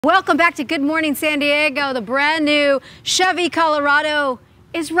Welcome back to Good Morning San Diego. The brand new Chevy Colorado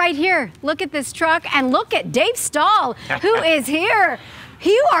is right here. Look at this truck and look at Dave Stahl, who is here.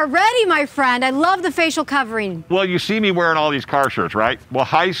 You are ready, my friend. I love the facial covering. Well, you see me wearing all these car shirts, right? Well,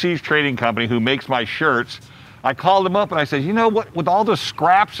 High Seas Trading Company, who makes my shirts, I called them up and I said, you know what, with all the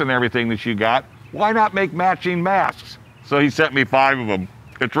scraps and everything that you got, why not make matching masks? So he sent me 5 of them.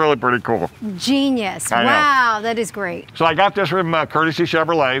 It's really pretty cool. Genius. Wow, that is great. So I got this from Courtesy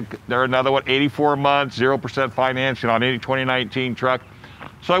Chevrolet. They're another, 84 months, 0% financing on any 2019 truck.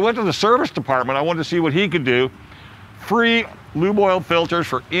 So I went to the service department. I wanted to see what he could do. Free lube oil filters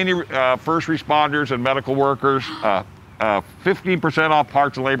for any first responders and medical workers. 15% off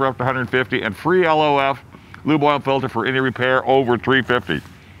parts and labor up to $150, and free LOF lube oil filter for any repair over $350.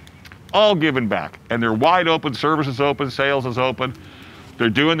 All given back. And they're wide open, service is open, sales is open. They're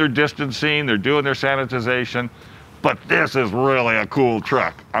doing their distancing, they're doing their sanitization, but this is really a cool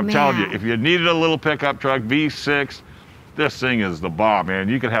truck. I'm telling you, if you needed a little pickup truck, V6, this thing is the bomb, man.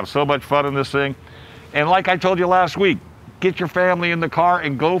 You can have so much fun in this thing. And like I told you last week, get your family in the car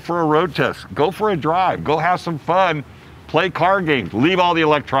and go for a road test. Go for a drive, go have some fun, play car games, leave all the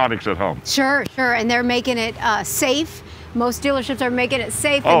electronics at home. Sure, and they're making it safe. Most dealerships are making it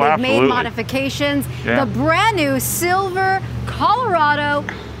safe, and they've made modifications. The brand new silver Colorado,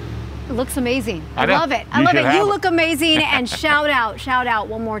 it looks amazing. I love it. I love it. You look amazing. And shout out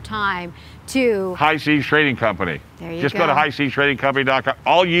one more time to High Seas Trading Company. There you Just go to highseastradingcompany.com.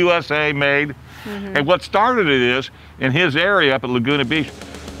 All USA made. And what started it is, in his area up at Laguna Beach,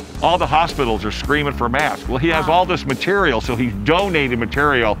 all the hospitals are screaming for masks. Well, he has all this material, so he's donating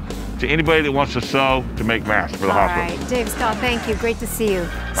material to anybody that wants to sew to make masks for the hospital. All right, Dave Stahl, thank you. Great to see you.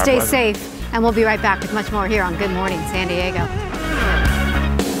 Stay safe, and we'll be right back with much more here on Good Morning San Diego.